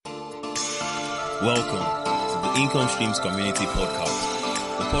Welcome to the Income Streams Community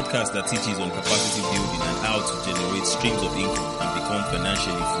Podcast, the podcast that teaches on capacity building and how to generate streams of income and become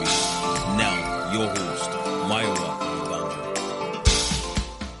financially free. Now, your host, Mayowa.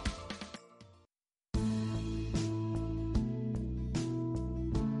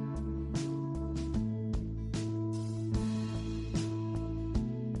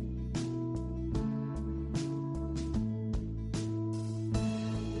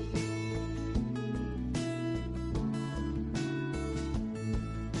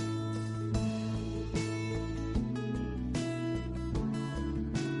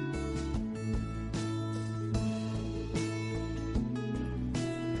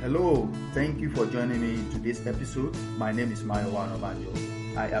 Hello, thank you for joining me in today's episode. My name is Mayowa.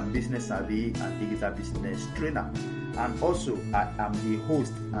 I am business savvy and digital business trainer, and also I am the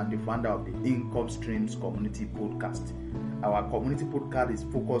host and the founder of the Income Streams Community Podcast. Our community podcast is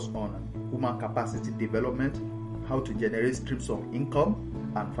focused on human capacity development, how to generate streams of income,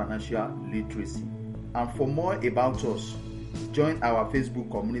 and financial literacy. And for more about us, join our Facebook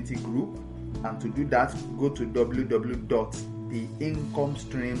community group, and to do that, go to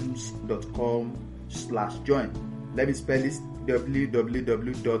theincomestreams.com/join. Let me spell this: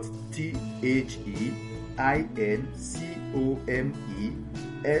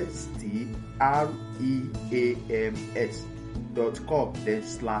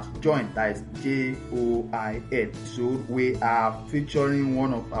 /join. That is JOIN. So we are featuring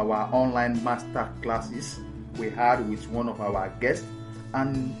one of our online masterclasses we had with one of our guests,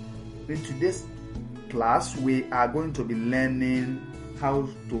 and in today's class, we are going to be learning how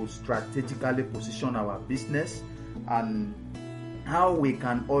to strategically position our business and how we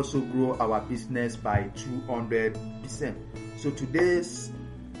can also grow our business by 200%. So today's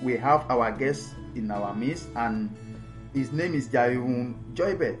we have our guest in our midst, and his name is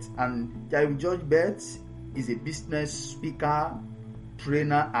Joybert. And Joybert is a business speaker,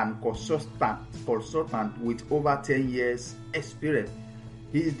 trainer, and consultant with over 10 years experience.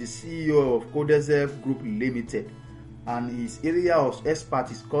 He is the CEO of Codeserve Group Limited, and his area of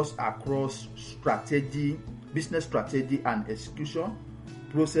expertise goes across strategy, business strategy and execution,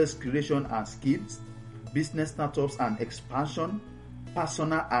 process creation and skills, business startups and expansion,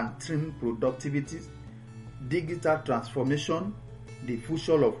 personal and team productivity, digital transformation, the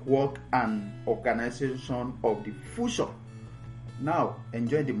future of work, and organization of the future. Now,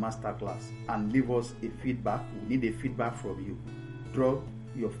 enjoy the masterclass and leave us a feedback. We need a feedback from you. Drop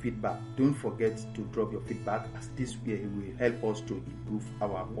your feedback. Don't forget to drop your feedback, as this way will help us to improve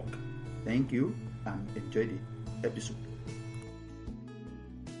our work. Thank you and enjoy the episode.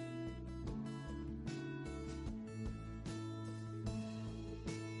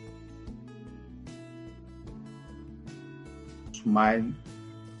 Smile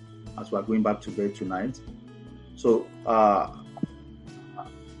as we are going back to bed tonight. So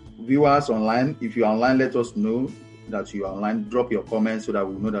viewers online, if you're online, let us know that you are online. Drop your comments so that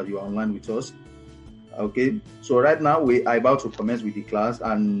we know that you are online with us. Okay, so right now we are about to commence with the class,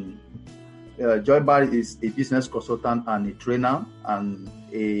 and Joybert is a business consultant and a trainer, and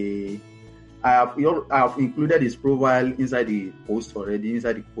I have included his profile inside the post already,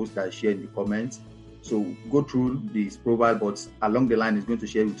 inside the post that I shared in the comments. So go through this profile, but along the line he's going to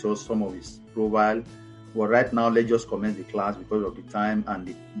share with us some of his profile. But right now, let's just commence the class because of the time and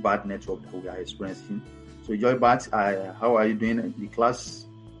the bad network that we are experiencing. So Joybert, how are you doing the class?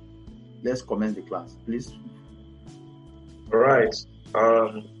 Let's commence the class, please. All right.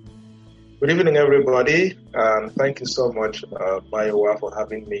 Good evening, everybody. Thank you so much, Mayowa, for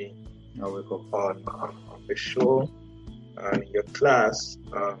having me on the show and your class.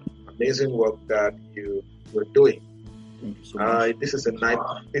 Amazing work that you were doing. Thank you so much. This is a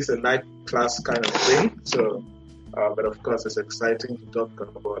night class kind of thing. So, but of course, it's exciting to talk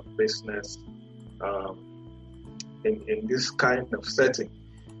about business in this kind of setting.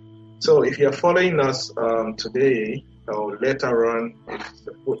 So if you're following us today or later on,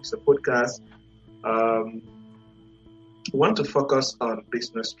 it's a podcast, we want to focus on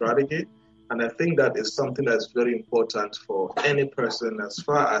business strategy. And I think that is something that's very important for any person as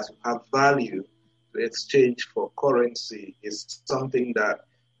far as you have value to exchange for currency. Is something that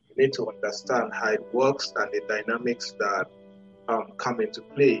you need to understand how it works and the dynamics that come into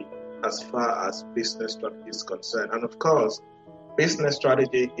play as far as business strategy is concerned. And of course, business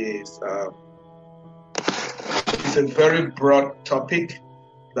strategy is it's a very broad topic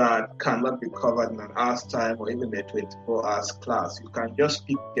that cannot be covered in an hour's time or even a 24 hours class. You can just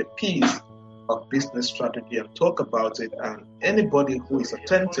pick a piece of business strategy and talk about it, and anybody who is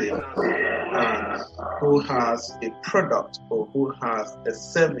attentive and who has a product or who has a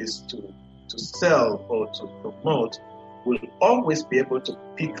service to to sell or to promote will always be able to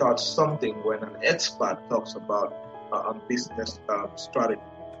pick out something when an expert talks about business strategy.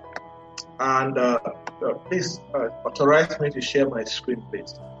 And please authorize me to share my screen,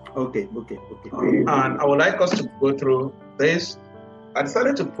 please. Okay. And I would like us to go through this. I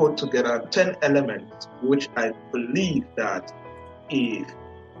decided to put together 10 elements which I believe that if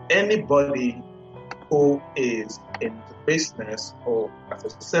anybody who is in business or as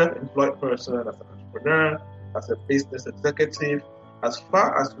a self-employed person, as an entrepreneur, as a business executive, as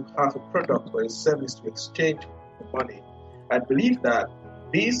far as you have a product or a service to exchange for money, I believe that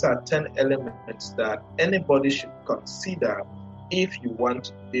these are 10 elements that anybody should consider if you want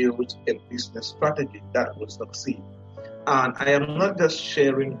to build a business strategy that will succeed. And I am not just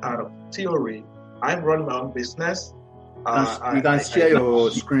sharing out of theory. I run my own business. You can share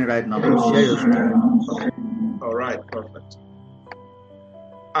your screen right now. Share your screen. All right, perfect.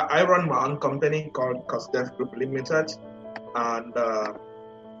 I run my own company called Cosdef Group Limited, and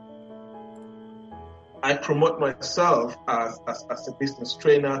I promote myself as a business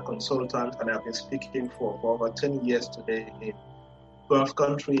trainer, consultant, and I've been speaking for over 10 years today in 12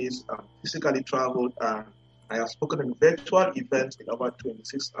 countries. I'm physically traveled, and I have spoken in virtual events in over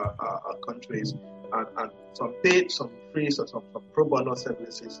 26 countries, and some paid, some free, some pro bono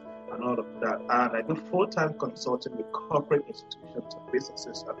services, and all of that. And I do full-time consulting with corporate institutions and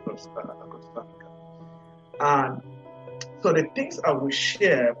businesses across Africa. And so the things I will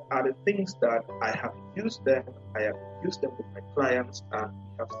share are the things that I have used them. I have used them with my clients, and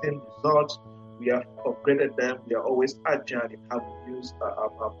we have seen results. We have upgraded them. We are always agile in how we use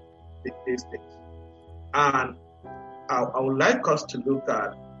these things. And I would like us to look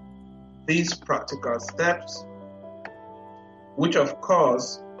at these practical steps, which of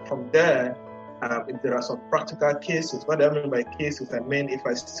course, from there, if there are some practical cases. What I mean by cases, I mean if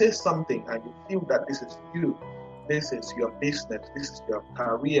I say something and you feel that this is you, this is your business, this is your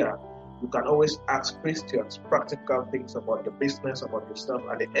career, you can always ask questions, practical things about the business, about yourself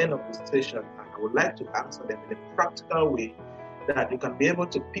at the end of the session, and I would like to answer them in a practical way that you can be able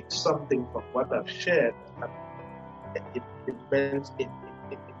to pick something from what I've shared and implement in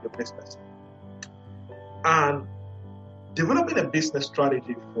your business. And developing a business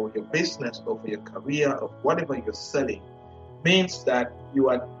strategy for your business or for your career or whatever you're selling means that you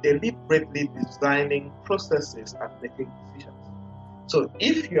are deliberately designing processes and making decisions. So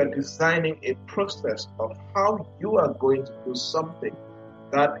if you are designing a process of how you are going to do something,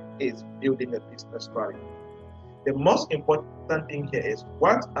 that is building a business strategy. The most important thing here is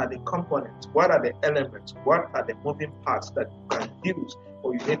what are the components, what are the elements, what are the moving parts that you can use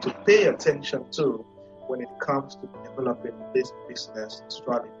or you need to pay attention to when it comes to developing this business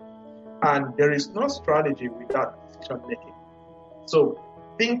strategy. And there is no strategy without decision making. So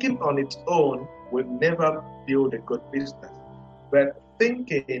thinking on its own will never build a good business. But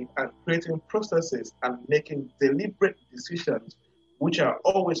thinking and creating processes and making deliberate decisions, which are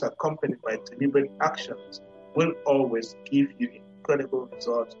always accompanied by deliberate actions, will always give you incredible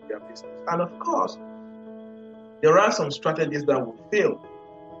results in your business. And of course, there are some strategies that will fail.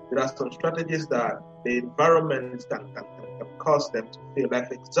 There are some strategies that the environment can cause them to fail. Like,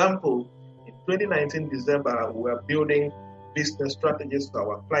 for example, in 2019 December, we were building business strategies for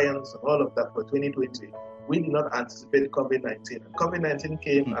our clients and all of that for 2020. We did not anticipate COVID-19. And COVID-19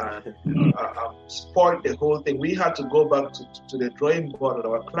 came and spoiled the whole thing. We had to go back to the drawing board with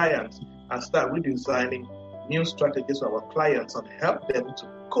our clients and start redesigning new strategies for our clients and help them to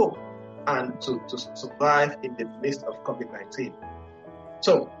cope and to survive in the midst of COVID-19.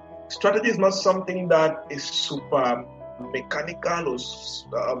 So strategy is not something that is super mechanical or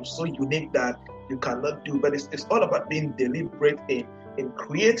so unique that you cannot do, but it's all about being deliberate in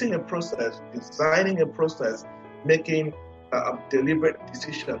creating a process, designing a process, making deliberate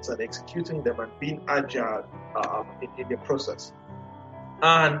decisions and executing them and being agile in the process.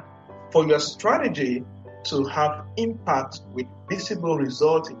 And for your strategy to have impact with visible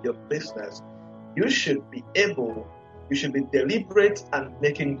results in your business, you should be deliberate and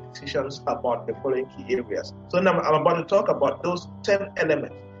making decisions about the following key areas. So now I'm about to talk about those 10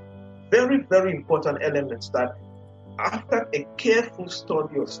 elements, very, very important elements that after a careful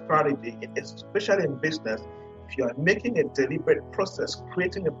study of strategy, especially in business, if you are making a deliberate process,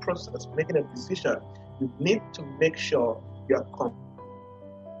 creating a process, making a decision, you need to make sure you are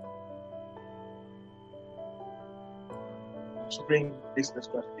considering business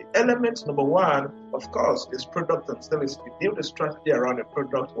strategy. Element number one, of course, is product and service. You build a strategy around a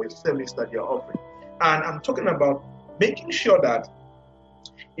product or a service that you're offering. And I'm talking about making sure that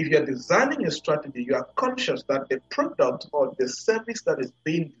if you're designing a strategy, you are conscious that the product or the service that is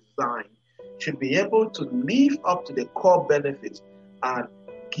being designed should be able to live up to the core benefits and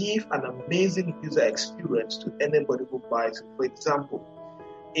give an amazing user experience to anybody who buys it. For example,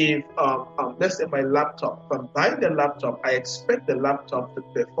 if let's say my laptop, if I'm buying the laptop, I expect the laptop to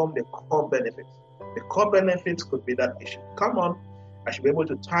perform the core benefits. The core benefits could be that it should come on, I should be able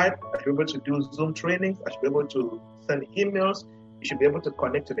to type, I should be able to do Zoom trainings, I should be able to send emails, you should be able to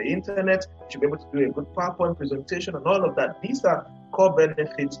connect to the internet, you should be able to do a good PowerPoint presentation and all of that. These are core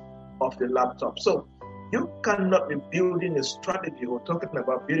benefits of the laptop. So you cannot be building a strategy or talking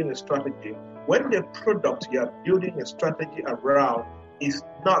about building a strategy when the product you are building a strategy around is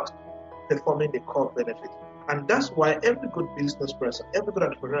not performing the core benefit. And that's why every good business person, every good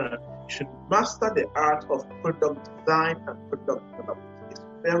entrepreneur should master the art of product design and product development. It's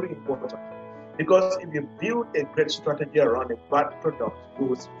very important. Because if you build a great strategy around a bad product, you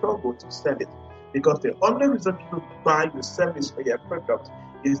will struggle to sell it. Because the only reason people buy your service or your product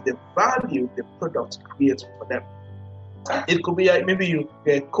is the value the product creates for them. It could be maybe you're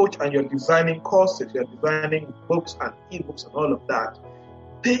a coach and you're designing courses, you're designing books and ebooks and all of that.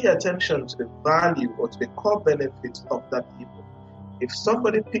 Pay attention to the value or to the core benefits of that ebook. If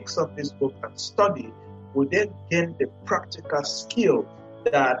somebody picks up this book and study, will they gain the practical skill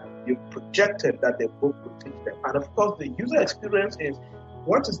that you projected that the book will teach them? And of course, the user experience is,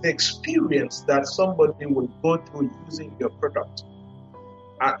 what is the experience that somebody will go through using your product?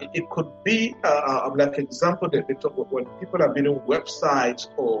 It could be like an example that they talk about when people are building websites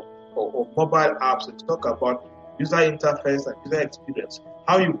or mobile apps, they talk about user interface and user experience.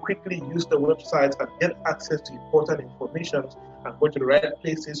 How you quickly use the website and get access to important information and go to the right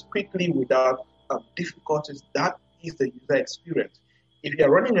places quickly without difficulties. That is the user experience. If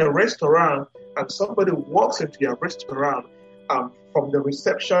you're running a restaurant and somebody walks into your restaurant, from the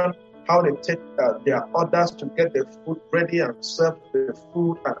reception, how they take their orders to get the food ready and serve the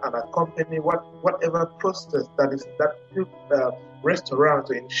food and accompany whatever process that is that restaurant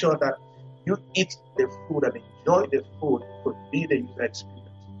to ensure that you eat the food and enjoy the food could be the user experience.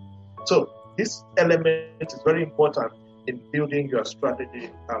 So this element is very important in building your strategy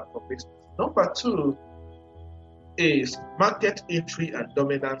for business. Number 2 is market entry and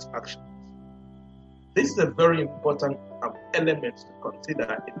dominance actions. This is a very important element to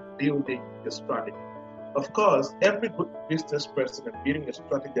consider in building your strategy. Of course, every good business person in building a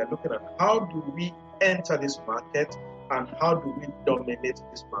strategy are looking at how do we enter this market and how do we dominate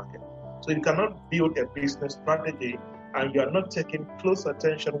this market. So you cannot build a business strategy and you are not taking close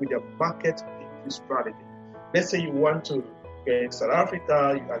attention with your market entry strategy. Let's say you want to get in South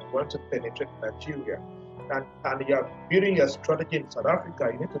Africa and you want to penetrate Nigeria, and you are building your strategy in South Africa.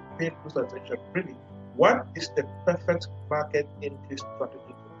 You need to pay close attention. Really, what is the perfect market entry strategy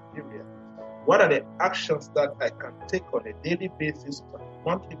for Nigeria? What are the actions that I can take on a daily basis, on a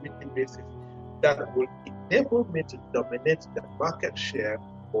monthly, weekly basis, that will enable me to dominate the market share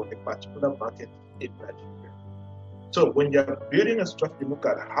for a particular market in Nigeria? So when you're building a strategy, look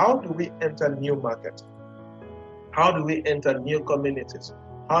at how do we enter new markets? How do we enter new communities?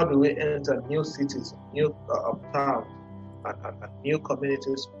 How do we enter new cities, new towns, and new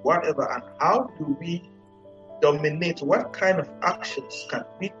communities, whatever? And how do we dominate? What kind of actions can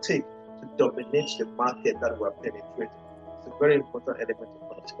we take to dominate the market that we're penetrating? It's a very important element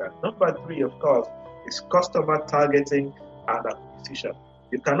to consider. Number 3, of course, is customer targeting and acquisition.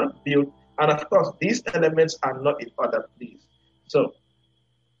 You cannot build, and of course, these elements are not in order, please. So,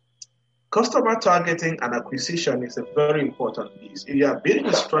 customer targeting and acquisition is a very important piece. If you are building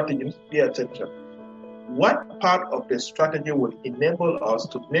a strategy, you need to pay attention. What part of the strategy will enable us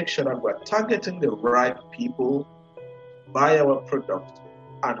to make sure that we're targeting the right people by our product?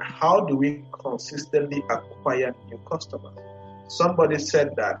 And how do we consistently acquire new customers? Somebody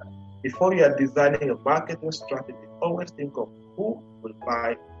said that before you are designing a marketing strategy, always think of who will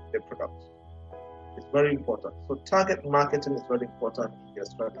buy the product. It's very important. So target marketing is very important in your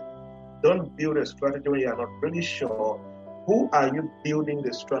strategy. Don't build a strategy when you are not really sure who are you building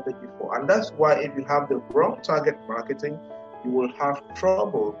the strategy for. And that's why if you have the wrong target marketing, you will have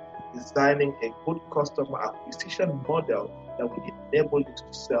trouble designing a good customer acquisition model that will enable you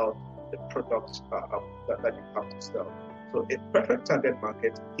to sell the products that you have to sell. So a perfect target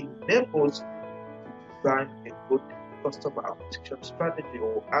market enables you to design a good customer acquisition strategy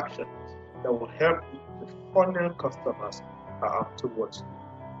or actions that will help you to funnel customers towards you.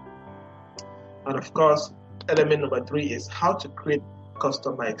 And of course, element number 3 is how to create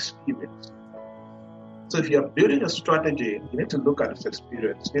customer experience. So if you're building a strategy, you need to look at this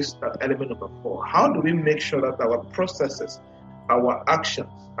experience. This is element number 4. How do we make sure that our processes, our actions,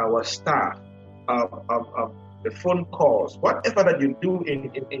 our staff, the phone calls, whatever that you do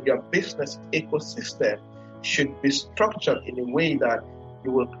in your business ecosystem should be structured in a way that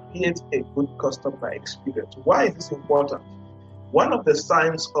you will create a good customer experience. Why is this important? One of the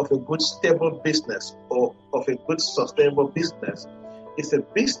signs of a good stable business or of a good sustainable business is a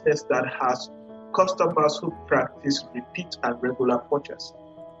business that has customers who practice repeat and regular purchase.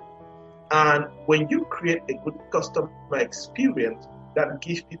 And when you create a good customer experience that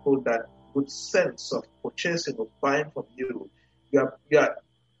gives people that good sense of purchasing or buying from you, you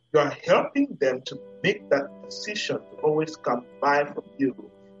are helping them to make that decision to always come buy from you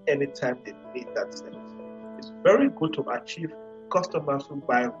anytime they need that service. It's very good to achieve customers who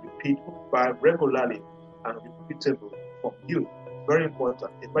buy repeat, who buy regularly and repeatable from you. Very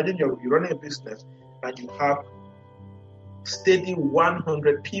important. Imagine you're running a business and you have steady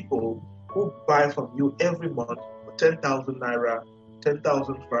 100 people who buy from you every month for 10,000 naira,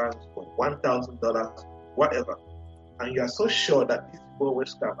 10,000 francs, or $1,000, whatever. And you are so sure that these people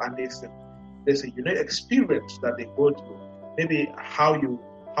always come, and there's a unique experience that they go through. Maybe how you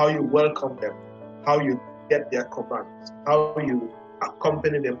welcome them, how you get their commands, how you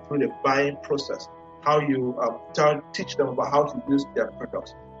accompany them through the buying process, how you teach them about how to use their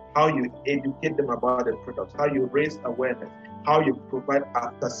products, how you educate them about the products, how you raise awareness, how you provide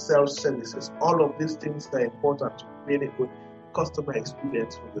after-sales services. All of these things are important to create a good customer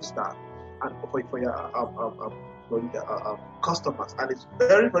experience for your staff and for your customers. And it's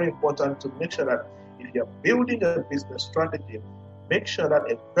very, very important to make sure that if you're building a business strategy, make sure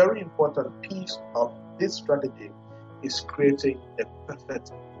that a very important piece of this strategy is creating a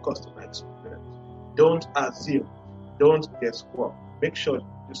perfect customer experience. Don't assume, don't guess what. Make sure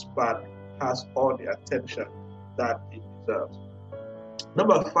this part has all the attention that it deserves.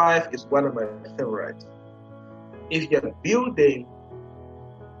 Number 5 is one of my favorites. If you're building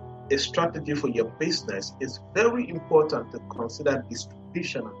a strategy for your business, it's very important to consider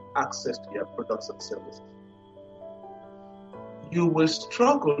distribution and access to your products and services. You will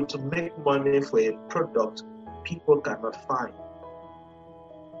struggle to make money for a product people cannot find.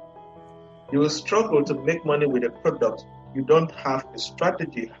 You will struggle to make money with a product you don't have a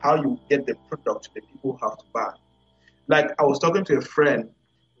strategy how you get the product to the people who have to buy. Like I was talking to a friend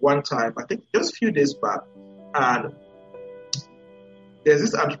one time, I think just a few days back, and there's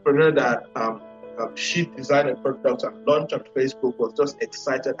this entrepreneur that she designed a product and launched on Facebook, was just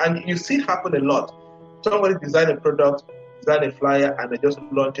excited. And you see it happen a lot. Somebody designed a product, designed a flyer, and they just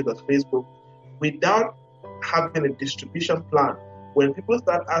launch it on Facebook without having a distribution plan. When people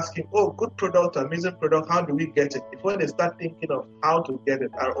start asking, oh, good product, amazing product, how do we get it? Before they start thinking of how to get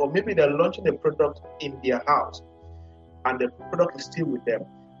it, or maybe they're launching a product in their house and the product is still with them.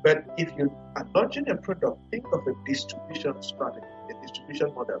 But if you are launching a product, think of a distribution strategy, a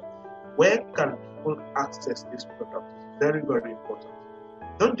distribution model. Where can people access this product? It's very, very important.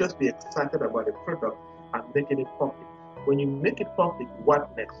 Don't just be excited about the product and making it public. When you make it public,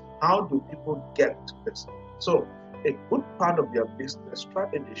 what next? How do people get to this? So a good part of your business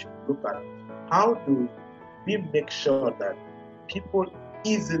strategy should look at how do we make sure that people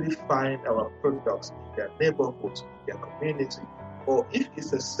easily find our products in their neighborhoods, in their community, or if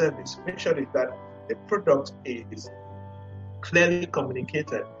it's a service, make sure that the product is clearly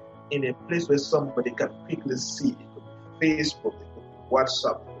communicated in a place where somebody can quickly see. It could be Facebook, it could be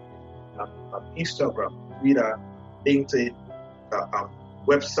WhatsApp, it could be Instagram, Twitter, LinkedIn,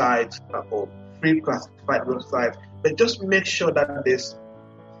 websites, or free classified websites. But just make sure that there's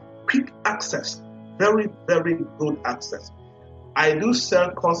quick access, very, very good access. I do sell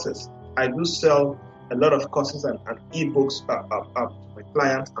courses. I do sell a lot of courses and ebooks to my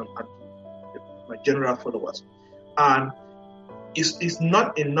clients and my general followers. And it's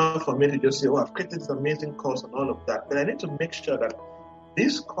not enough for me to just say, oh, I've created this amazing course and all of that. But I need to make sure that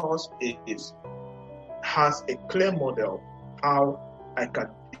this course has a clear model how I can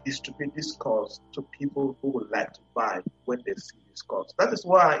distribute this course to people who would like to buy when they see this course. That is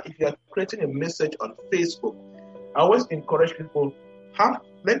why if you are creating a message on Facebook, I always encourage people,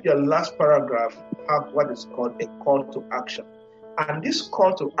 let your last paragraph have what is called a call to action. And this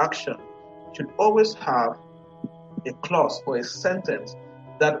call to action should always have a clause or a sentence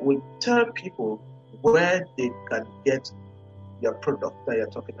that will tell people where they can get your product that you're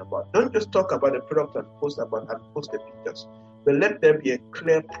talking about. Don't just talk about the product and post the pictures. But let there be a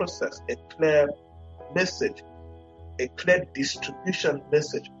clear process, a clear message, a clear distribution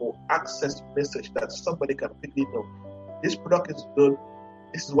message or access message that somebody can quickly know. This product is good,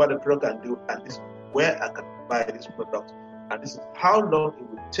 this is what the product can do, and this is where I can buy this product. And this is how long it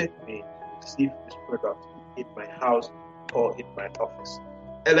will take me to receive this product in my house or in my office.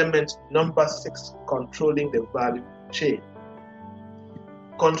 Element number 6, controlling the value chain.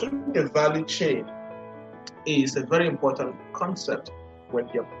 Controlling the value chain is a very important concept when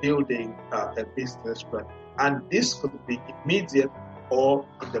you're building a business strategy. And this could be immediate or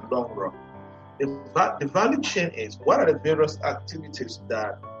in the long run. The value chain is what are the various activities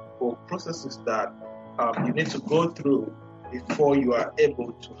or processes that you need to go through before you are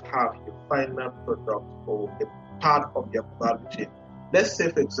able to have your final product or a part of your value chain. Let's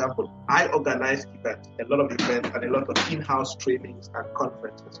say, for example, I organize events, a lot of events and a lot of in-house trainings and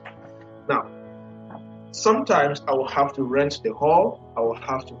conferences. Now, sometimes I will have to rent the hall, I will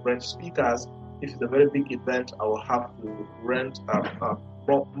have to rent speakers. If it's a very big event, I will have to rent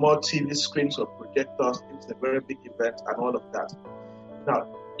more TV screens or projectors. If it's a very big event and all of that. Now,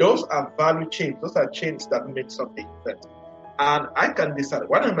 those are value chains. Those are chains that make up the event. And I can decide,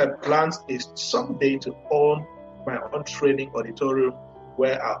 one of my plans is someday to own my own training auditorium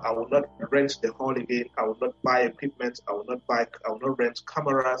where I will not rent the hall again. I will not buy equipment. I will not rent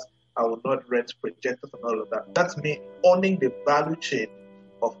cameras. I will not rent projectors and all of that. That's me owning the value chain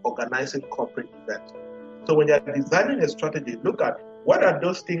of organizing corporate events. So when you're designing a strategy, look at what are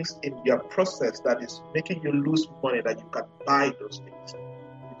those things in your process that is making you lose money that you can buy those things.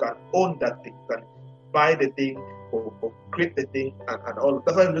 You can own that thing. You can buy the thing or create the thing and all.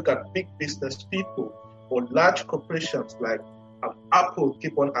 That's why you look at big business people or large corporations like Apple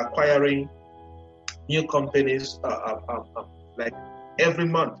keep on acquiring new companies like every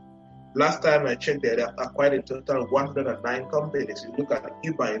month. Last time I checked, they acquired in total 109 companies. You look at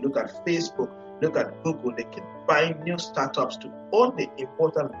Uber, you look at Facebook, look at Google. They keep buying new startups to own the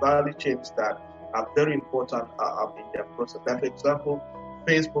important value chains that are very important in their process. Like, for example,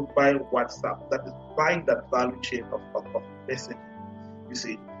 Facebook buying WhatsApp, that is buying that value chain of messaging. You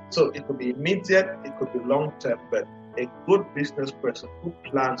see, so it could be immediate, it could be long term, but a good business person who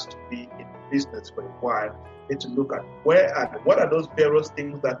plans to be in business for a while needs to look at what are those various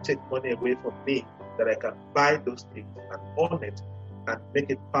things that take money away from me that I can buy those things and own it and make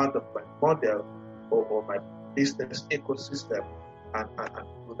it part of my model or my business ecosystem and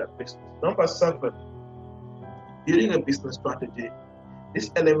do that business. Number 7, building a business strategy. This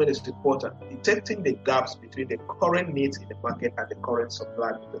element is important, detecting the gaps between the current needs in the market and the current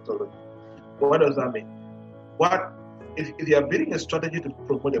supply methodology. What does that mean? If you are building a strategy to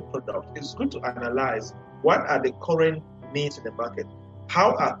promote a product, it's good to analyze what are the current needs in the market.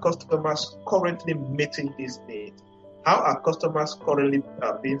 How are customers currently meeting these needs? How are customers currently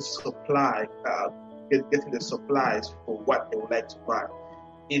being supplied, getting the supplies for what they would like to buy?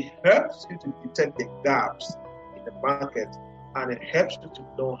 It helps you to detect the gaps in the market, and it helps you to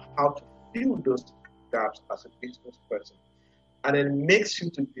know how to fill those gaps as a business person. And it makes you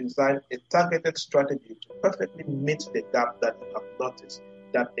to design a targeted strategy to perfectly meet the gap that you have noticed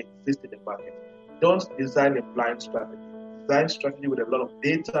that exists in the market. Don't design a blind strategy. Design strategy with a lot of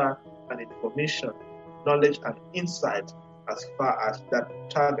data and information, knowledge and insight as far as that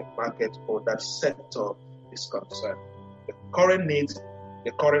target market or that sector is concerned. The current needs,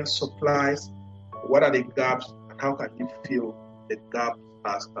 the current supplies, what are the gaps, and how can you fill the gaps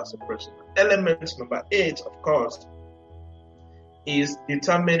as a person. Element number 8, of course, is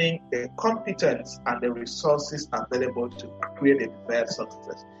determining the competence and the resources available to create a desired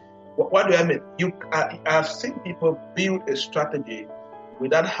success. What do I mean? I have seen people build a strategy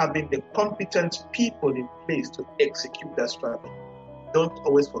without having the competent people in place to execute that strategy. Don't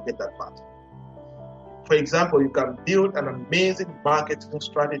always forget that part. For example, you can build an amazing marketing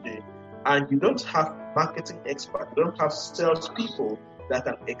strategy and you don't have marketing experts, you don't have salespeople that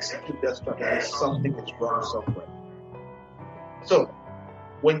can execute that strategy. Something is wrong somewhere. So,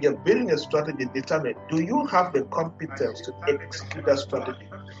 when you're building a strategy, determine, do you have the competence to execute that strategy?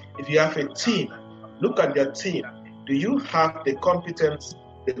 If you have a team, look at your team. Do you have the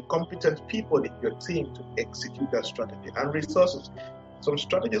competent people in your team to execute that strategy? And resources. Some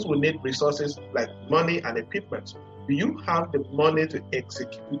strategies will need resources like money and equipment. Do you have the money to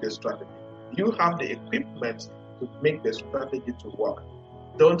execute the strategy? Do you have the equipment to make the strategy to work?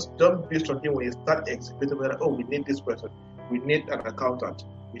 Don't build strategy when you start executing. We need this person. We need an accountant.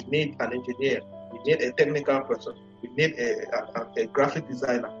 We need an engineer. We need a technical person. We need a graphic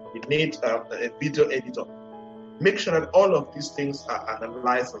designer. We need a video editor. Make sure that all of these things are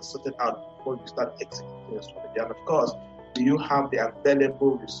analyzed and sorted out before you start executing a strategy. And of course, do you have the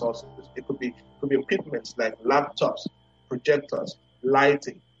available resources? It could be equipment like laptops, projectors,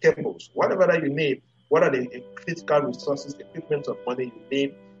 lighting, cables, whatever that you need. What are the critical resources, equipment, or money you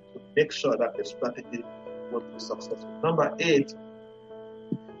need to make sure that the strategy will be successful? Number 8,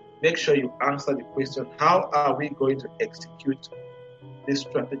 make sure you answer the question, how are we going to execute this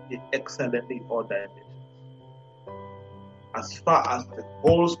strategy excellently in all dimensions. As far as the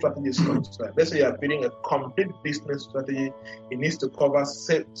whole strategy is concerned, let's say you are building a complete business strategy, it needs to cover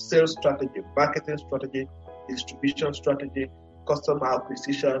sales strategy, marketing strategy, distribution strategy, customer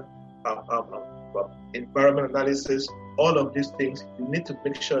acquisition, environment analysis, all of these things. You need to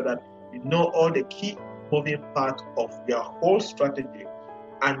make sure that you know all the key moving parts of your whole strategy,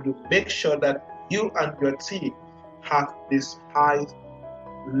 and you make sure that you and your team have this high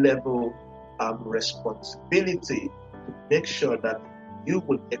level responsibility to make sure that you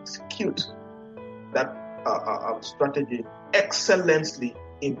will execute that strategy excellently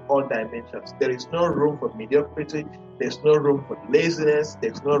in all dimensions. There is no room for mediocrity. There's no room for laziness.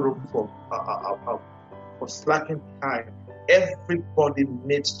 There's no room for slacking behind. Everybody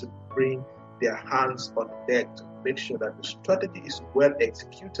needs to bring their hands on deck to make sure that the strategy is well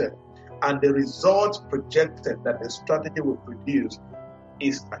executed and the results projected that the strategy will produce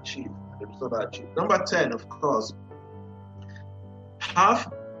is achieved. The result are achieved. Number 10, of course,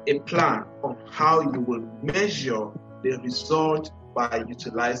 have a plan on how you will measure the result by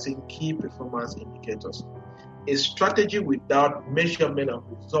utilizing key performance indicators. A strategy without measurement of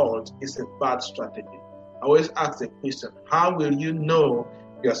results is a bad strategy. I always ask the question, how will you know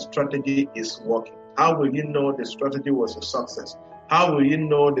your strategy is working? How will you know the strategy was a success? How will you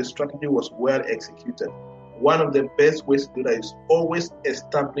know the strategy was well executed? One of the best ways to do that is always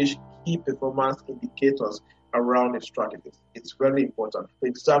establish key performance indicators around the strategy. It's very important. For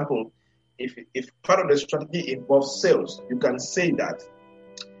example, if part of the strategy involves sales, you can say that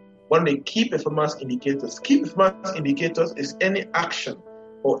one of the key performance indicators is any action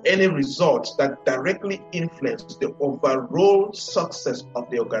or any results that directly influence the overall success of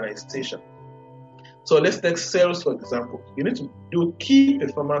the organization. So let's take sales, for example. You need to do key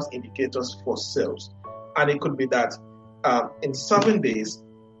performance indicators for sales. And it could be that in 7 days,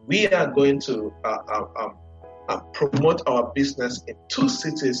 we are going to promote our business in 2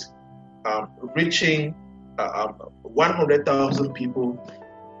 cities, reaching 100,000 people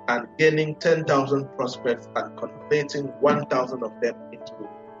and gaining 10,000 prospects and converting 1,000 of them into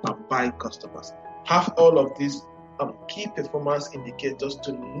buying customers. Have all of these key performance indicators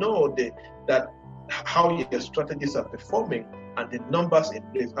to know that how your strategies are performing and the numbers in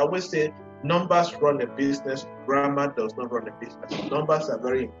place. I always say numbers run a business, grammar does not run a business. Numbers are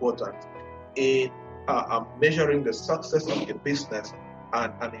very important in measuring the success of your business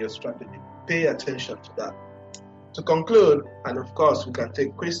and your strategy. Pay attention to that. To conclude, and of course we can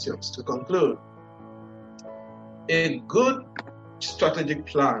take questions. To conclude, a good strategic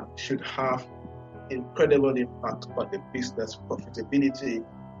plan should have incredible impact on the business profitability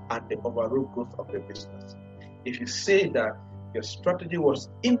and the overall growth of the business. If you say that your strategy was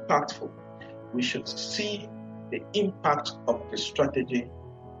impactful, we should see the impact of the strategy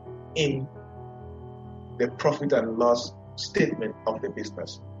in the profit and loss statement of the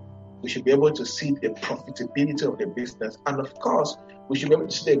business. We should be able to see the profitability of the business. And of course, we should be able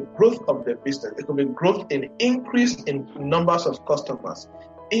to see the growth of the business. It could be growth in increase in numbers of customers,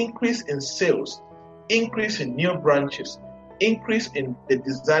 increase in sales, increase in new branches, increase in the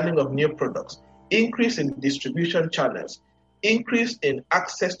designing of new products, increase in distribution channels, increase in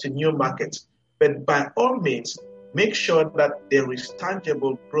access to new markets. But by all means, make sure that there is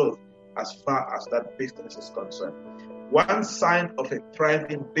tangible growth as far as that business is concerned. One sign of a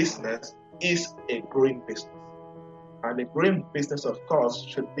thriving business is a growing business. And a growing business, of course,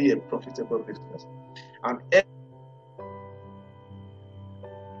 should be a profitable business. And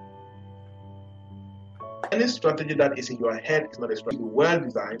any strategy that is in your head is not a strategy well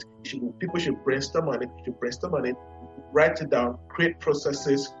designed. People should brainstorm on it. Write it down, create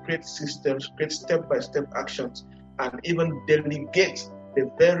processes, create systems, create step-by-step actions, and even delegate the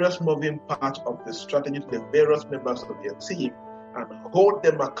various moving parts of the strategy to the various members of your team and hold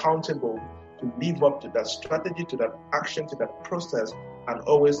them accountable to live up to that strategy, to that action, to that process, and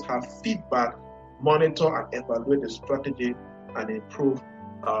always have feedback, monitor and evaluate the strategy and improve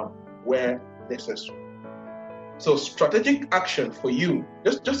where necessary. So strategic action for you,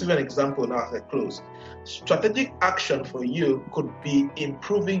 just to give an example now as I close. Strategic action for you could be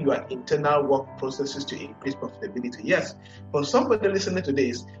improving your internal work processes to increase profitability. Yes, for somebody listening to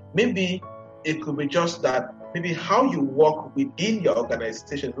this, maybe it could be just that maybe how you work within your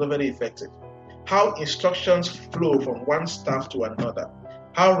organization is not very effective. How instructions flow from one staff to another.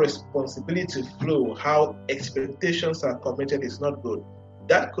 How responsibility flow, how expectations are committed is not good.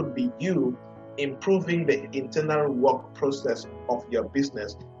 That could be you improving the internal work process of your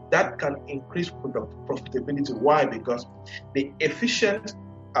business. That can increase profitability. Why? Because the efficient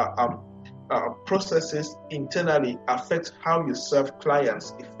processes internally affect how you serve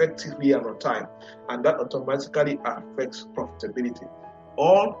clients effectively and on time, and that automatically affects profitability.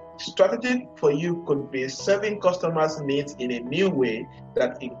 Or strategy for you could be serving customers' needs in a new way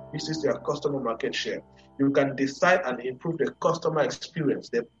that increases your customer market share. You can decide and improve the customer experience,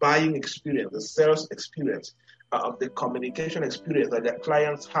 the buying experience, the sales experience, the communication experience that their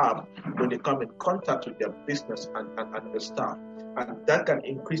clients have when they come in contact with their business and the staff. And that can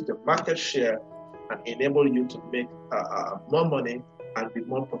increase the market share and enable you to make more money and be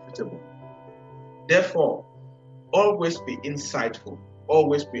more profitable. Therefore, always be insightful,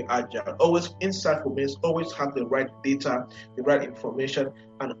 always be agile. Always insightful means always have the right data, the right information,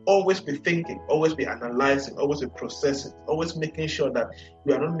 and always be thinking, always be analyzing, always be processing, always making sure that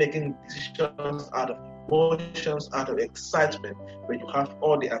you are not making decisions out of emotions, out of excitement, when you have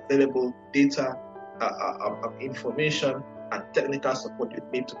all the available data, information, and technical support you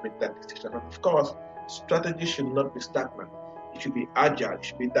need to make that decision. And of course, strategy should not be stagnant. It should be agile, it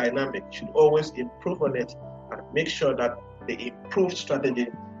should be dynamic, you should always improve on it and make sure that the improved strategy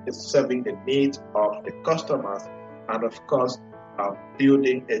is serving the needs of the customers and, of course,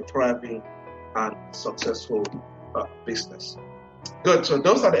 building a thriving and successful business. Good. So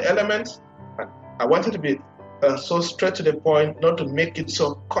those are the elements. I wanted to be so straight to the point, not to make it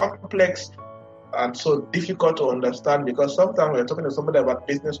so complex and so difficult to understand, because sometimes when you're talking to somebody about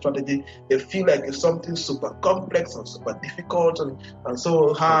business strategy, they feel like it's something super complex and super difficult and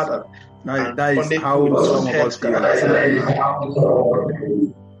so hard. That is how some of us feel.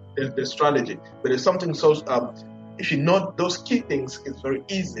 The strategy. But it's something so, if you know those key things, it's very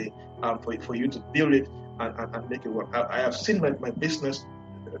easy for you to build it and make it work. I have seen my business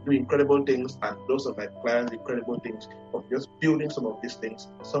do incredible things, and those of my clients incredible things of just building some of these things,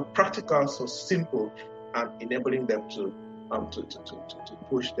 so practical, so simple, and enabling them to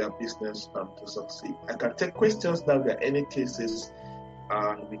push their business to succeed. I can take questions now if there are any cases,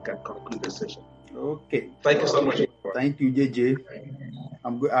 and we can conclude the session. Okay. Thank you so much. Thank you, JJ.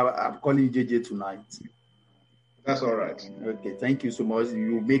 I'm calling you JJ tonight. That's all right. Okay. Thank you so much.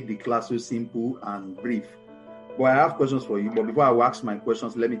 You make the class so simple and brief. But I have questions for you. But before I ask my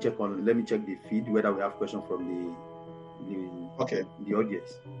questions, let me check the feed whether we have questions from the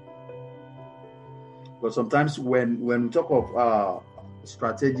audience. But sometimes when we talk of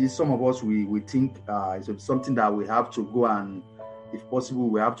strategies, some of us we think it's something that we have to go and, if possible,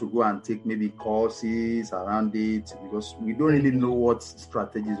 we have to go and take maybe courses around it, because we don't really know what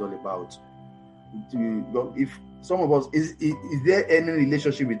strategy is all about. If some of us, is there any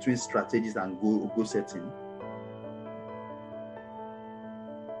relationship between strategies and goal setting?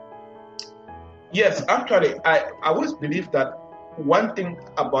 Yes, actually, I always believe that one thing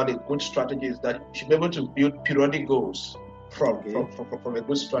about a good strategy is that you should be able to build periodic goals from a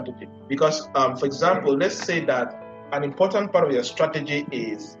good strategy. Because, for example, let's say that an important part of your strategy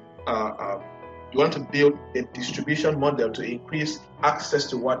is you want to build a distribution model to increase access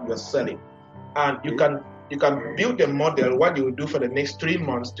to what you're selling. And you can build a model, what you will do for the next 3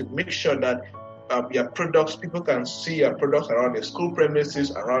 months to make sure that your products, people can see your products around the school premises,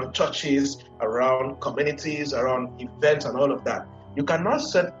 around churches, around communities, around events and all of that. You cannot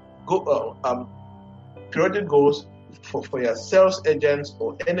set periodic goals for your sales agents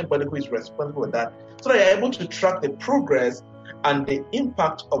or anybody who is responsible for that, so that you're able to track the progress and the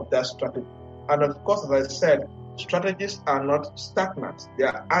impact of that strategy. And of course, as I said, strategies are not stagnant. They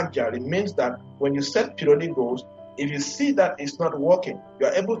are agile. It means that when you set periodic goals, if you see that it's not working,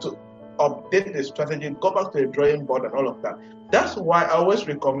 you're able to update the strategy, go back to the drawing board and all of that. That's why I always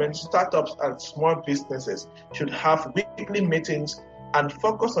recommend startups and small businesses should have weekly meetings and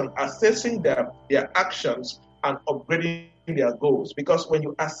focus on assessing their actions and upgrading their goals. Because when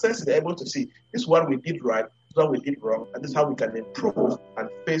you assess, they're able to see, this is what we did right, this is what we did wrong, and this is how we can improve and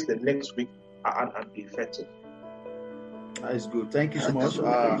face the next week and be effective. That is good. Thank you so much.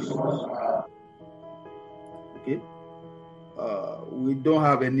 Okay. We don't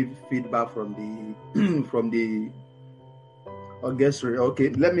have any feedback from the guest. Okay,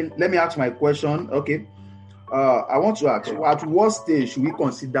 let me ask my question. Okay, I want to ask: at what stage should we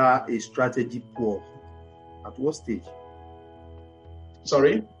consider a strategy poor? At what stage?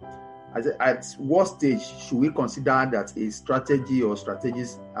 Sorry. At what stage should we consider that a strategy or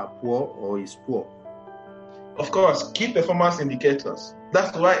strategies are poor or is poor? Of course, key performance indicators.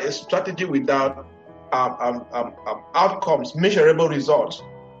 That's why a strategy without outcomes, measurable results,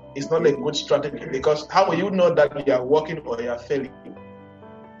 is not a good strategy, because how will you know that you are working or you are failing?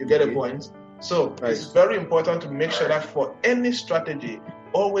 You get a point? So It's very important to make sure that for any strategy,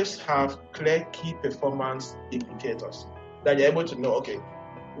 always have clear key performance indicators, that you're able to know, okay,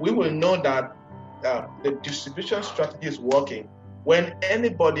 we will know that the distribution strategy is working when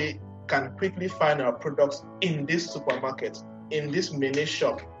anybody can quickly find our products in this supermarket, in this mini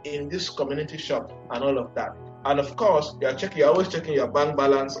shop, in this community shop, and all of that. And of course, you're always checking your bank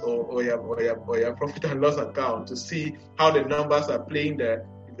balance or your profit and loss account to see how the numbers are playing there.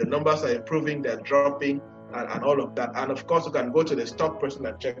 If the numbers are improving, they're dropping, and all of that. And of course, you can go to the stock person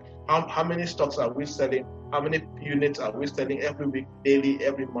and check how many stocks are we selling, how many units are we selling every week, daily,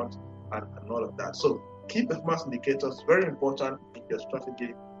 every month, and all of that. So key performance indicators, very important in your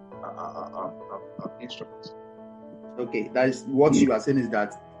strategy instruments. Okay, that is what you are saying, is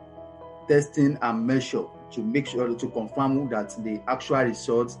that testing and measure to make sure to confirm that the actual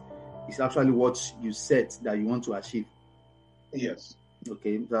result is actually what you set that you want to achieve. Yes.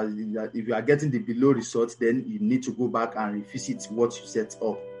 Okay, that if you are getting the below results, then you need to go back and revisit what you set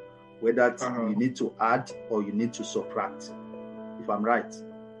up, whether you need to add or you need to subtract, if I'm right.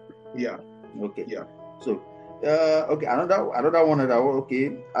 Yeah. Okay. Yeah. So, okay, another one.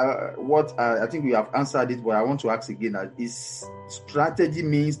 What I think we have answered it, but I want to ask again: is strategy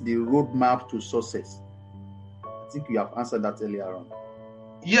means the roadmap to success? I think we have answered that earlier on.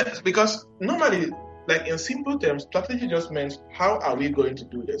 Yes, because normally, like in simple terms, strategy just means how are we going to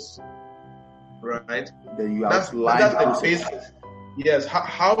do this, right? Then you that's the basis. Yes,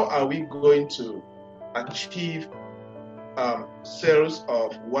 how are we going to achieve sales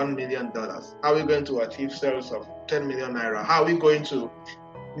of $1 million? How are we going to achieve sales of 10 million naira? How are we going to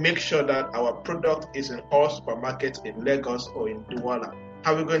make sure that our product is in all supermarkets in Lagos or in Douala?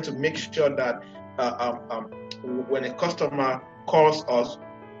 How are we going to make sure that when a customer calls us,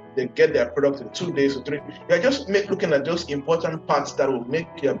 they get their product in 2 days or 3 days? You're just looking at those important parts that will make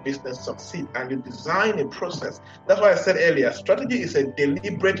your business succeed, and you design a process. That's why I said earlier, strategy is a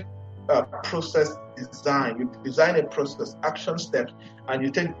deliberate process design. You design a process, action steps, and you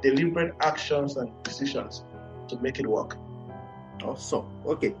take deliberate actions and decisions to make it work. Awesome.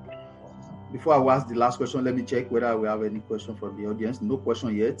 Okay. Before I ask the last question, let me check whether we have any question from the audience. No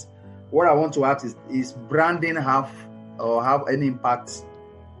question yet. What I want to ask is branding have any impact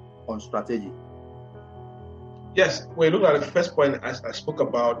on strategy? Yes, when you look at the first point, as I spoke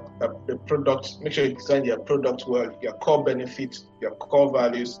about the product, make sure you design your product well, your core benefits, your core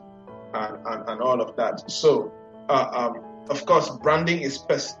values, and all of that. So, of course, branding is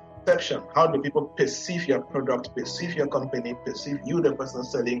perception. How do people perceive your product, perceive your company, perceive you, the person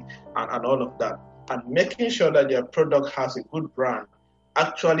selling, and all of that. And making sure that your product has a good brand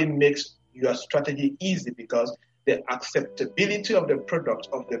actually makes your strategy easy, because the acceptability of the product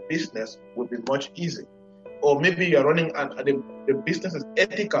of the business will be much easier. Or maybe you're running the business is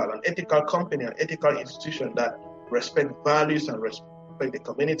ethical, an ethical company, an ethical institution that respect values and respect the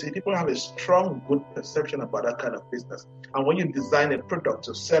community. People have a strong, good perception about that kind of business. And when you design a product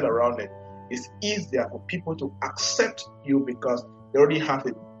to sell around it, it's easier for people to accept you because they already have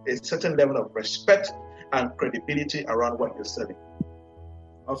a certain level of respect and credibility around what you're selling.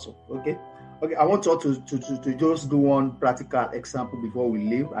 Awesome. Okay, I want you to just do one practical example before we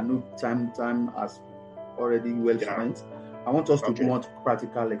leave. I know time has already well spent. I want us to do one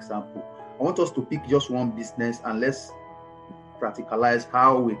practical example. I want us to pick just one business and let's practicalize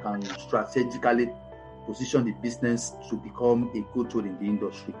how we can strategically position the business to become a go-to in the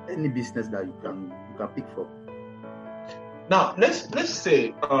industry. Any business that you can pick from. Now let's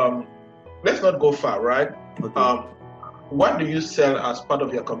say let's not go far, right? Okay. What do you sell as part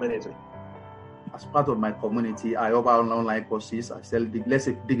of your community? As part of my community, I offer online courses. I sell let's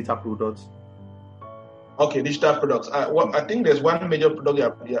say digital products. Okay, digital products. I think there's one major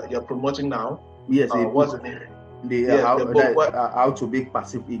product you're promoting now. Yes. What's the name? How to make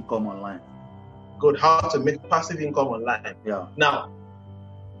passive income online. Good. How to make passive income online. Yeah. Now,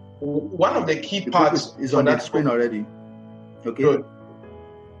 one of the key parts is on that screen already. Okay. Good.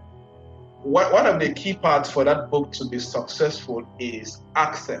 One of the key parts for that book to be successful is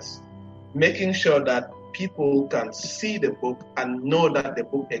access. Making sure that people can see the book and know that the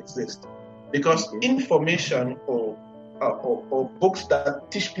book exists. Because information or books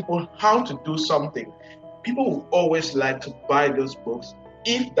that teach people how to do something, people will always like to buy those books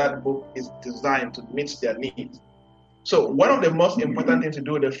if that book is designed to meet their needs. So one of the most important things to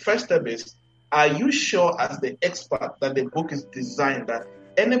do, the first step is, are you sure as the expert that the book is designed that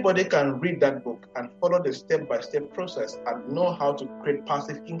anybody can read that book and follow the step-by-step process and know how to create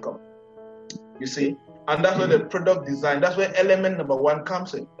passive income? You see? And that's where the product design, that's where element number 1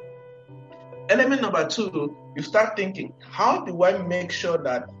 comes in. Element number 2, you start thinking, how do I make sure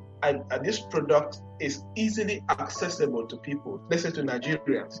that this product is easily accessible to people, let's say to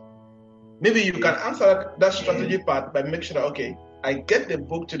Nigerians? Maybe you can answer that strategy part by making sure that, okay, I get the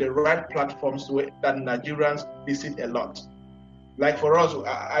book to the right platforms that Nigerians visit a lot. Like for us,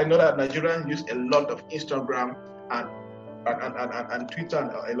 I know that Nigerians use a lot of Instagram and Twitter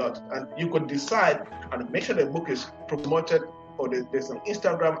a lot. And you could decide and make sure the book is promoted, or there's an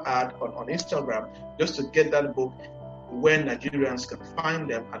Instagram ad on Instagram, just to get that book where Nigerians can find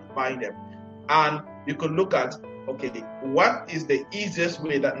them and buy them. And you could look at, okay, what is the easiest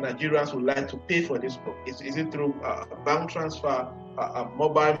way that Nigerians would like to pay for this book? Is it through bank transfer,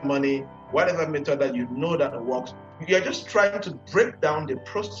 mobile money, whatever method that you know that works? You're just trying to break down the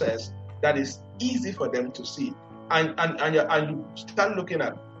process that is easy for them to see. And you start looking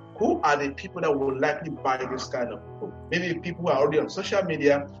at who are the people that will likely buy this kind of book. Maybe people who are already on social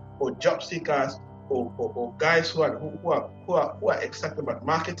media, or job seekers, or guys who are excited about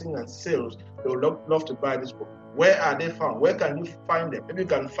marketing and sales. They would love to buy this book. Where are they found? Where can you find them? Maybe you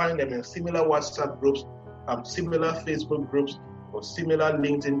can find them in similar WhatsApp groups, similar Facebook groups, or similar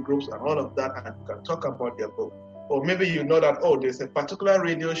LinkedIn groups, and all of that, and you can talk about their book. Or maybe you know that, there's a particular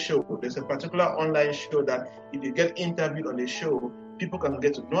radio show, there's a particular online show that if you get interviewed on the show, people can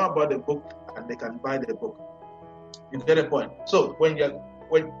get to know about the book and they can buy the book. You get a point. So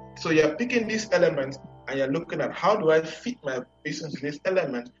you're picking these elements and you're looking at, how do I fit my business in this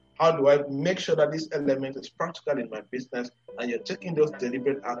element? How do I make sure that this element is practical in my business? And you're taking those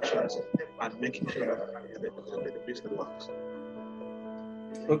deliberate actions and making sure that the business works.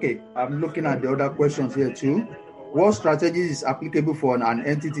 Okay, I'm looking at the other questions here too. What strategies is applicable for an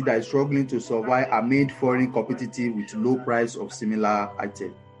entity that is struggling to survive amid foreign competitive with low price of similar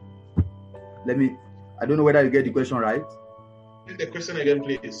item? I don't know whether you get the question right. Read the question again,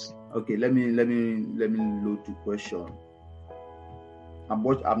 please. Okay, let me load the question.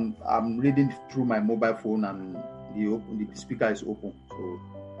 I'm reading through my mobile phone and the speaker is open. So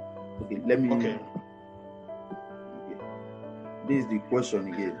okay. This is the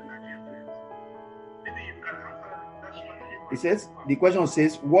question again. The question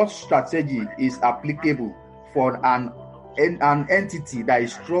says, what strategy is applicable for an entity that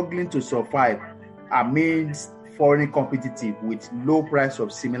is struggling to survive amidst foreign competitive with low price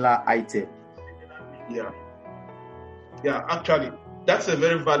of similar item? Yeah, actually, that's a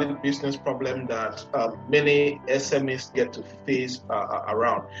very valid business problem that many SMEs get to face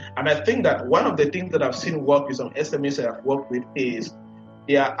around. And I think that one of the things that I've seen work with some SMEs that I've worked with is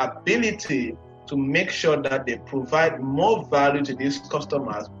their ability to make sure that they provide more value to these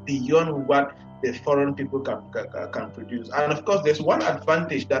customers beyond what the foreign people can produce. And of course, there's one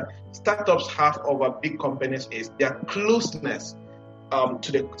advantage that startups have over big companies is their closeness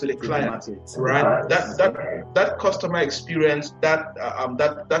to the client, right? That customer experience,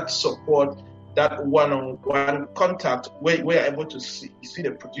 that support, that one-on-one contact, where you're able to see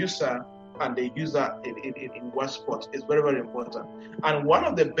the producer and the user in one spot is very, very important. And one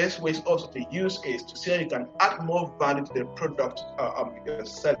of the best ways also to use is to see how you can add more value to the product you're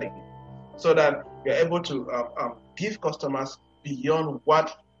selling, so that you're able to give customers beyond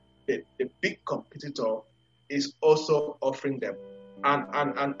what the big competitor is also offering them.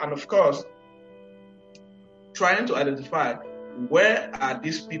 And of course, trying to identify where are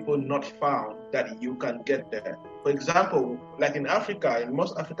these people not found that you can get there. For example, like in Africa, in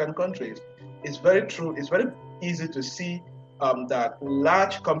most African countries, it's very easy to see that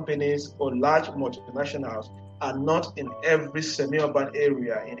large companies or large multinationals are not in every semi-urban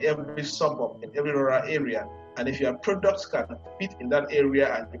area, in every suburb, in every rural area. And if your products can fit in that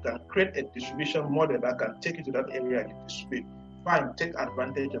area and you can create a distribution model that can take you to that area and you distribute, fine, take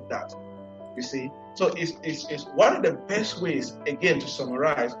advantage of that. You see? So it's one of the best ways, again, to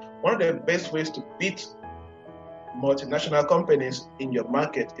summarize, one of the best ways to beat multinational companies in your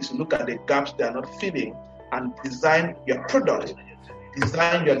market is to look at the gaps they are not filling and design your product,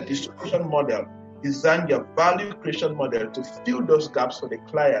 design your distribution model, design your value creation model to fill those gaps for the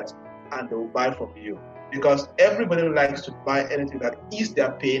clients, and they will buy from you. Because everybody likes to buy anything that ease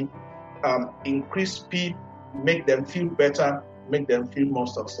their pain, increase speed, make them feel better, make them feel more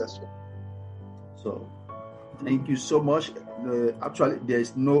successful. So, thank you so much. Actually, there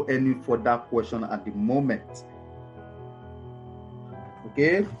is no any further question at the moment.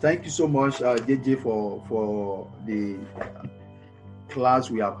 Okay, thank you so much, JJ, for the class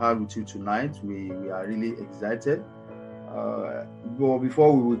we have had with you tonight. We are really excited. But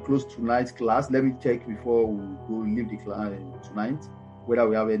before we will close tonight's class, let me check before we go leave the class tonight whether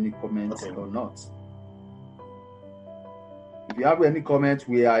we have any comments or not. If you have any comments,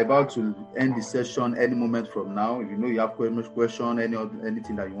 we are about to end the session any moment from now. If you know you have question,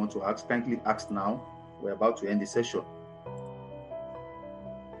 anything that you want to ask, kindly ask now. We're about to end the session.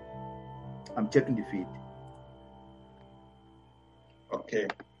 I'm checking the feed. Okay.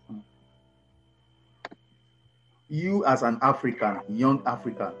 You as an African, young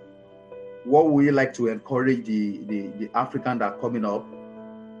African, what would you like to encourage the African that are coming up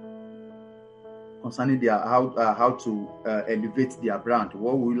concerning their how to elevate their brand?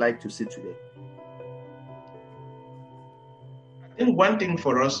 What would you like to see today? I think one thing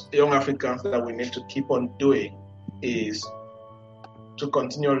for us young Africans that we need to keep on doing is to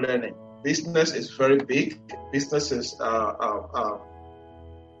continue learning. Business is very big. Business is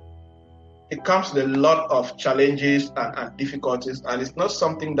it comes with a lot of challenges and difficulties, and it's not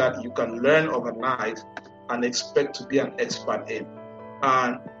something that you can learn overnight and expect to be an expert in.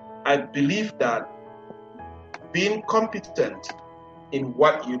 And I believe that being competent in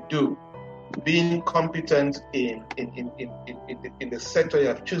what you do, being competent in the sector you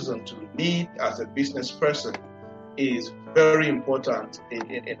have chosen to lead as a business person is very important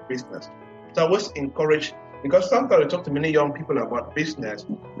in business. So I always encourage, because sometimes I talk to many young people about business,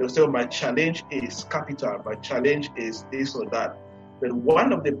 they'll say, my challenge is capital, my challenge is this or that. But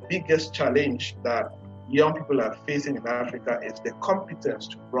one of the biggest challenge that young people are facing in Africa is the competence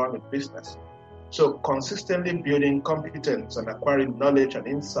to run a business. So consistently building competence and acquiring knowledge and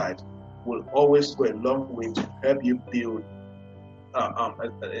insight will always go a long way to help you build a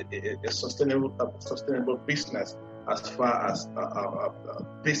sustainable business as far as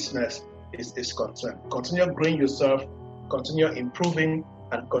business is concerned. Continue growing yourself, continue improving,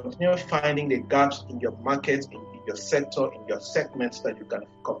 and continue finding the gaps in your market, in your sector, in your segments that you can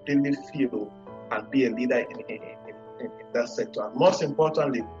completely fill and be a leader in that sector. And most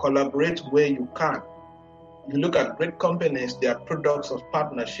importantly, collaborate where you can. If you look at great companies, they are products of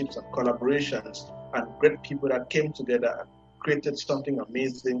partnerships and collaborations and great people that came together and created something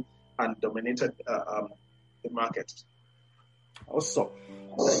amazing and dominated the market. Awesome.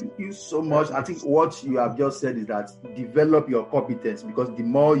 Thank you so much. I think what you have just said is that develop your competence, because the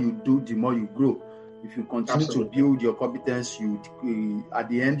more you do, the more you grow. If you continue to build your competence, you at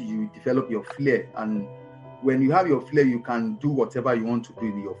the end you develop your flair, and when you have your flair, you can do whatever you want to do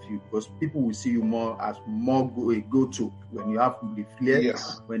in your field, because people will see you more as a go-to. When you have the flair,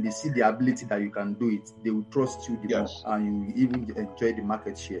 yes. When they see the ability that you can do it, they will trust you the more, and you will even enjoy the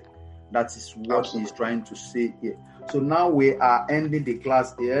market share. That is what he's trying to say here. So now we are ending the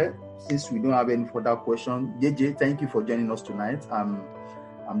class here, since we don't have any further questions. JJ, thank you for joining us tonight. I'm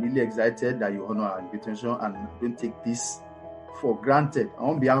really excited that you honor our invitation, and don't take this for granted.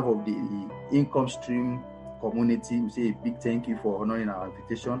 On behalf of the Income Stream community, we say a big thank you for honoring our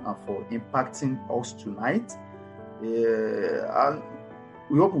invitation and for impacting us tonight. And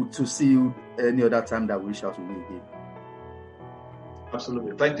we hope to see you any other time that we reach out to you again.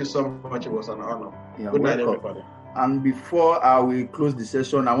 Absolutely. Thank you so much. It was an honor. Good night, everybody. And before I will close the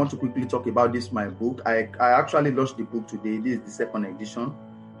session, I want to quickly talk about my book. I actually launched the book today. This is the second edition,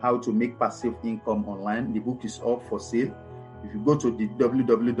 How to Make Passive Income Online. The book is up for sale. If you go to the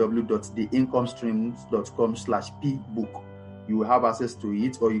www.theincomestreams.com/pbook, you will have access to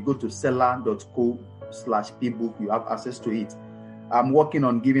it, or you go to seller.co/pbook, you have access to it. I'm working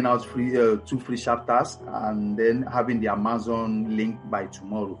on giving out two free chapters and then having the Amazon link by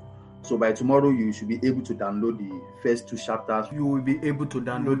tomorrow. So by tomorrow, you should be able to download the first two chapters. You will be able to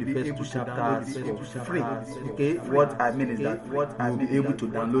download the first two chapters for free. Okay, what I mean is that you will be able to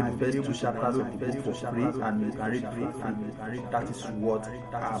download the first two chapters of the book for free, and you can read for free. That is what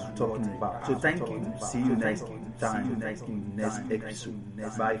I'm talking about. So thank you. See you next time, next episode.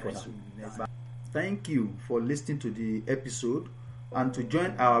 Bye for now. Thank you for listening to the episode. And to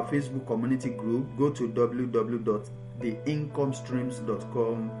join our Facebook community group, go to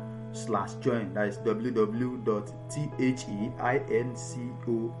www.theincomestreams.com/join. That is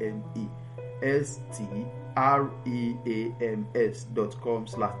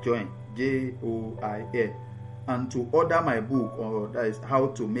www.theincomestreams.com/join. JOIN. And to order my book, or that is How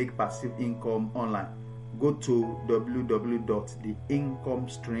to Make Passive Income Online, go to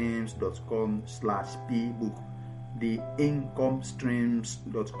www.theincomestreams.com/pbook.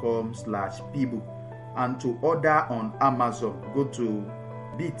 theincomestreams.com/pbook. And to order on Amazon, go to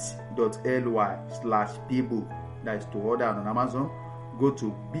bit.ly/pbook. That is to order on Amazon, go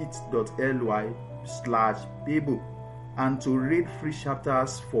to bit.ly/pbook. And to read free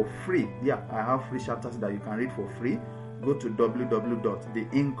chapters for free, I have free chapters that you can read for free. Go to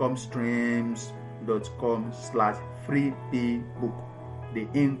www.theincomestreams.com/freepbook.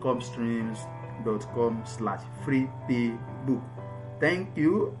 theincomestreams.com/freepbook. Thank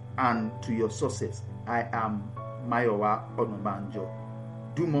you, and to your success. I am Mayowa Onobanjo.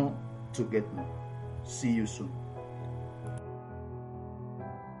 Do more to get more. See you soon.